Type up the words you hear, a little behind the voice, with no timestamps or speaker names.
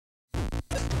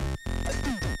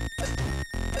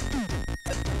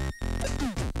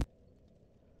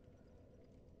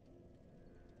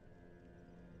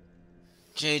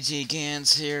JG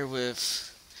Gans here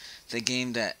with the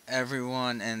game that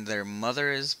everyone and their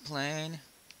mother is playing,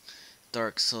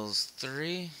 Dark Souls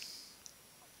 3.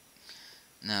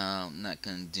 Now, I'm not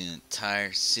going to do an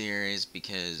entire series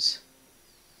because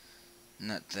I'm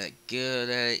not that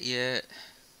good at it yet.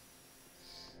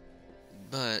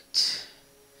 But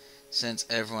since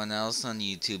everyone else on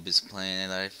YouTube is playing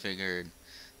it, I figured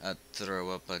I'd throw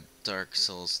up a Dark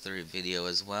Souls 3 video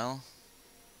as well.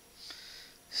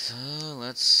 So,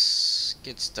 let's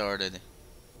get started.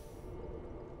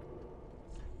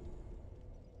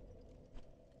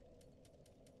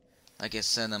 Like I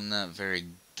said, I'm not very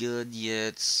good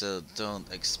yet, so don't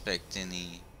expect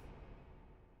any.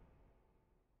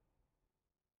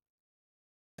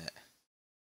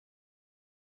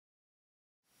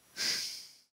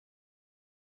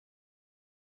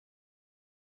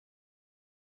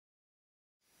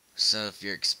 So if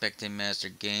you're expecting master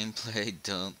gameplay,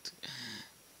 don't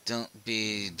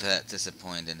be that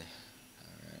disappointed.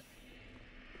 Alright.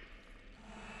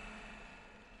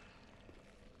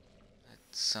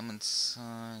 Summon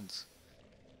signs.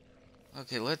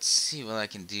 Okay, let's see what I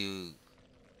can do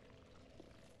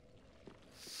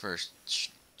first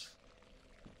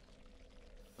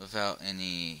without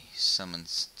any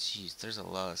summons. Jeez, there's a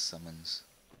lot of summons.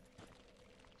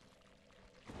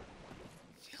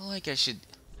 I feel like I should.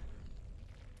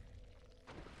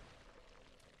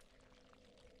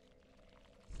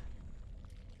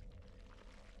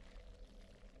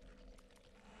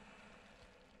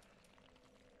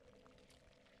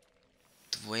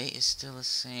 The weight is still the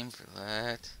same for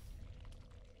that.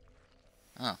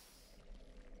 Oh.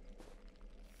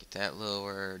 Get that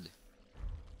lowered.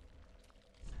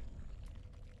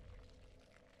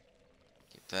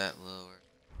 Get that lowered.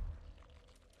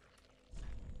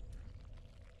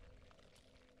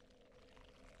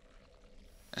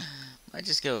 Might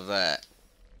just go with that.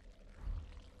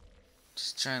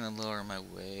 Just trying to lower my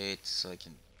weight so I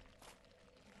can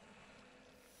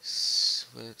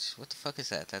switch. What the fuck is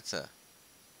that? That's a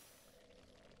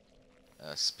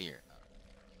spear.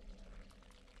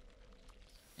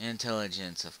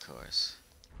 Intelligence, of course.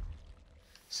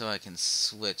 So I can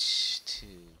switch to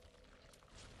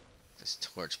this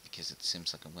torch because it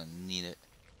seems like I'm gonna need it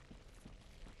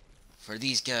for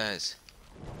these guys.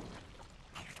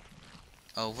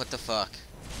 Oh, what the fuck?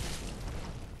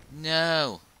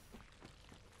 No!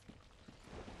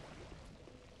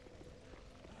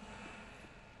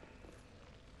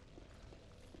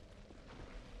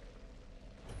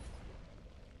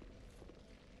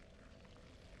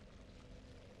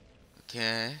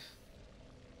 Okay.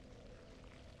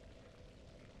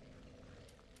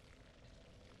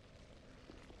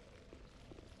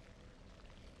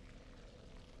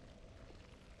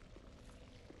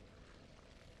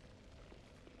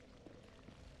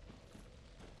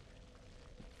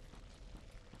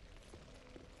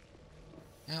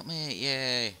 Help me,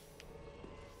 yay!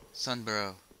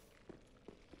 Sunbro.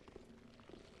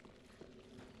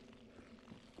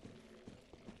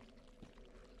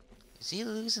 Is he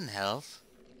losing health?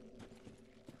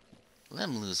 Let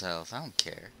him lose health, I don't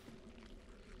care.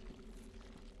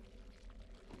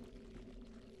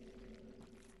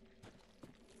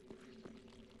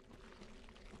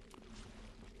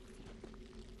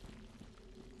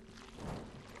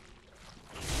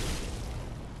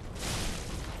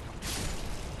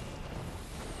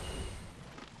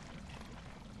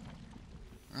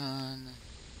 Run.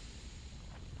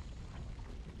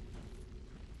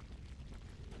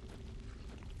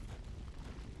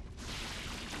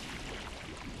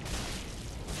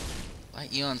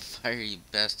 Light you on fire, you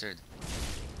bastard.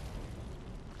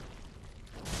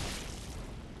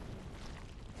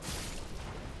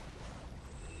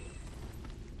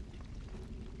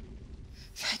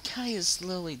 That guy is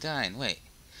slowly dying. Wait,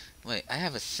 I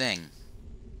have a thing.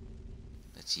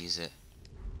 Let's use it.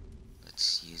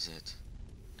 Let's use it.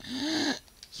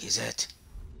 Use it.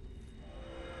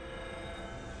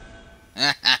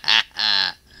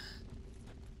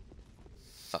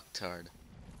 Fucktard.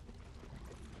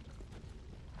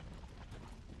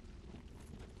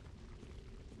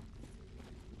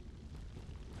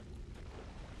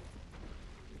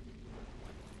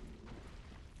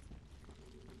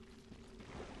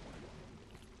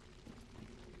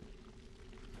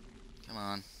 Come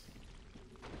on.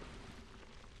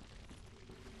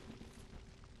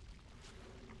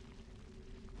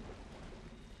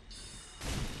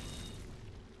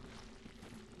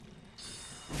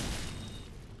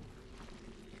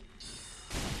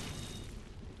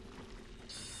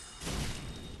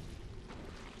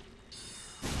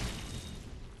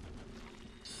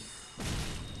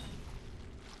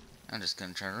 I'm just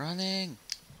gonna try running.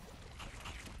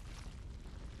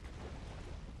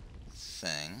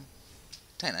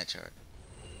 Titanite shard.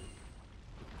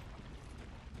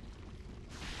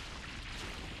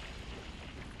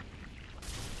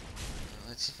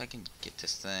 Let's see if I can get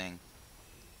this thing.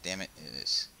 Damn it, it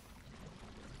is.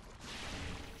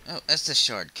 Oh, that's the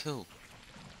shard. Cool.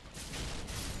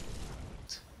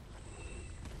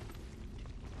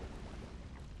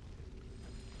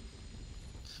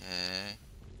 Okay.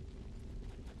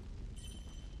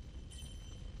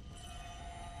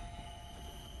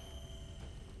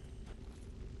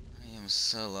 I am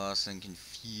so lost and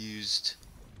confused.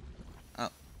 Oh.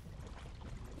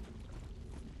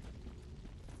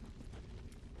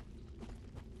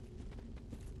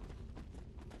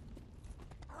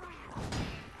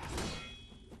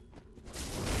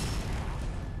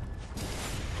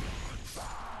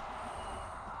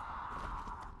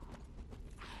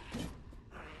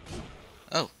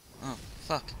 Oh. Oh,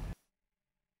 fuck.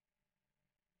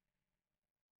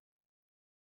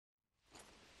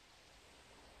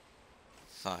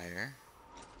 Fire.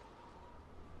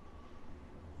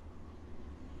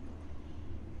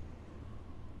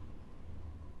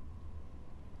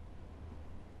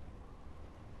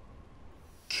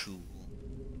 Cool.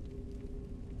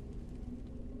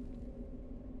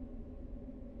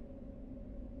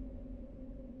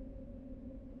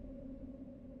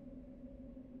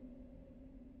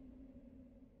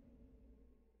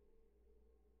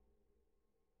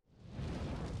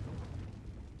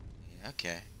 Yeah,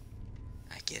 okay.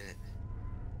 I get it.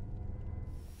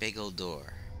 Big old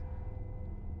door.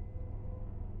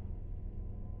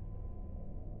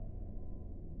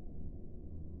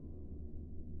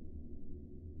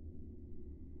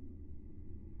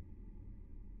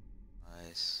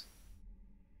 Nice.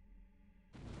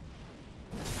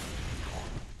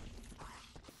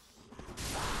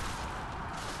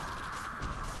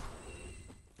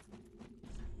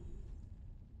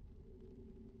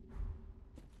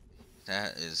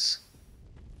 That is...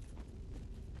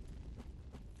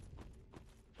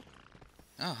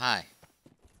 Oh, hi.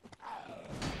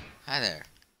 Hi there.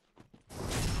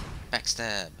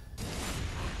 Backstab.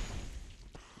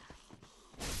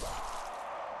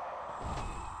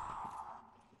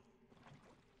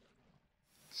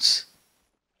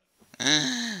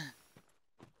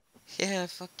 Yeah,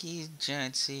 fuck you,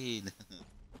 giant seed.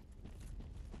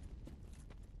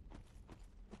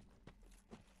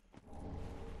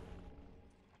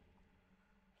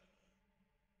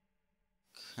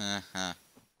 Haha.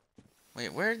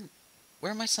 Wait, where'd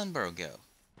my Sunburrow go?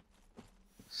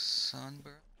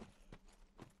 Sunburrow?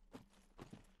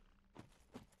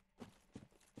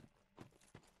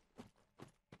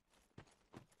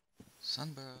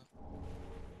 Sunburrow.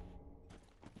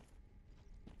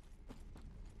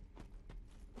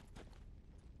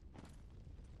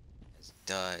 Has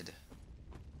died.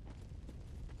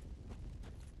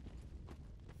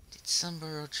 Did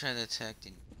Sunburrow try to attack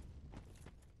the...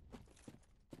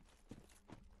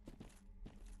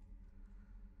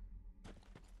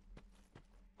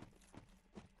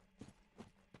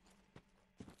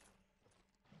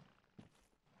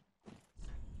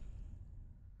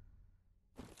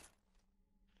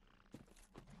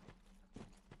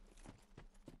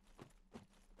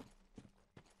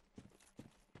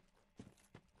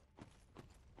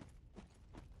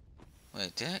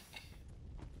 Wait, did I...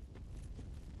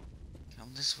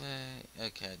 Come this way?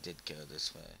 Okay, I did go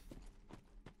this way.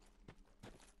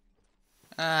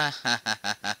 Ah ha ha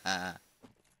ha ha ha.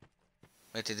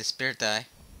 Wait, did the spirit die?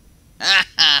 Ah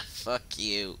ha! Fuck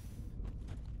you.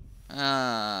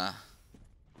 Ah.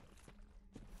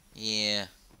 Yeah.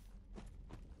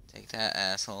 Take that,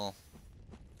 asshole.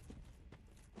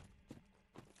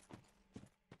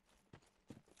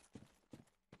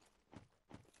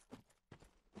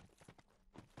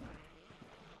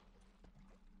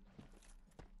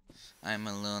 I'm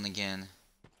alone again.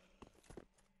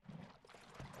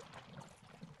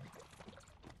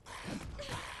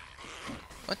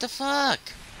 What the fuck?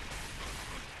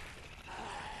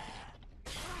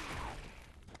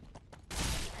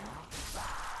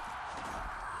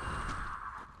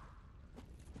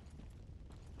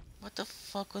 What the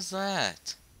fuck was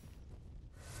that?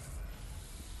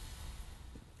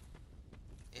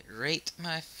 It raked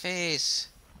my face.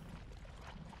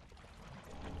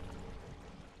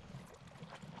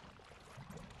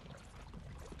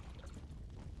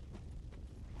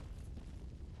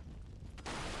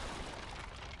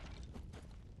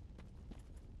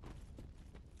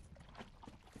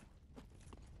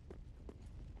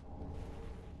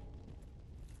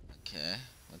 Okay,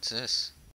 what's this?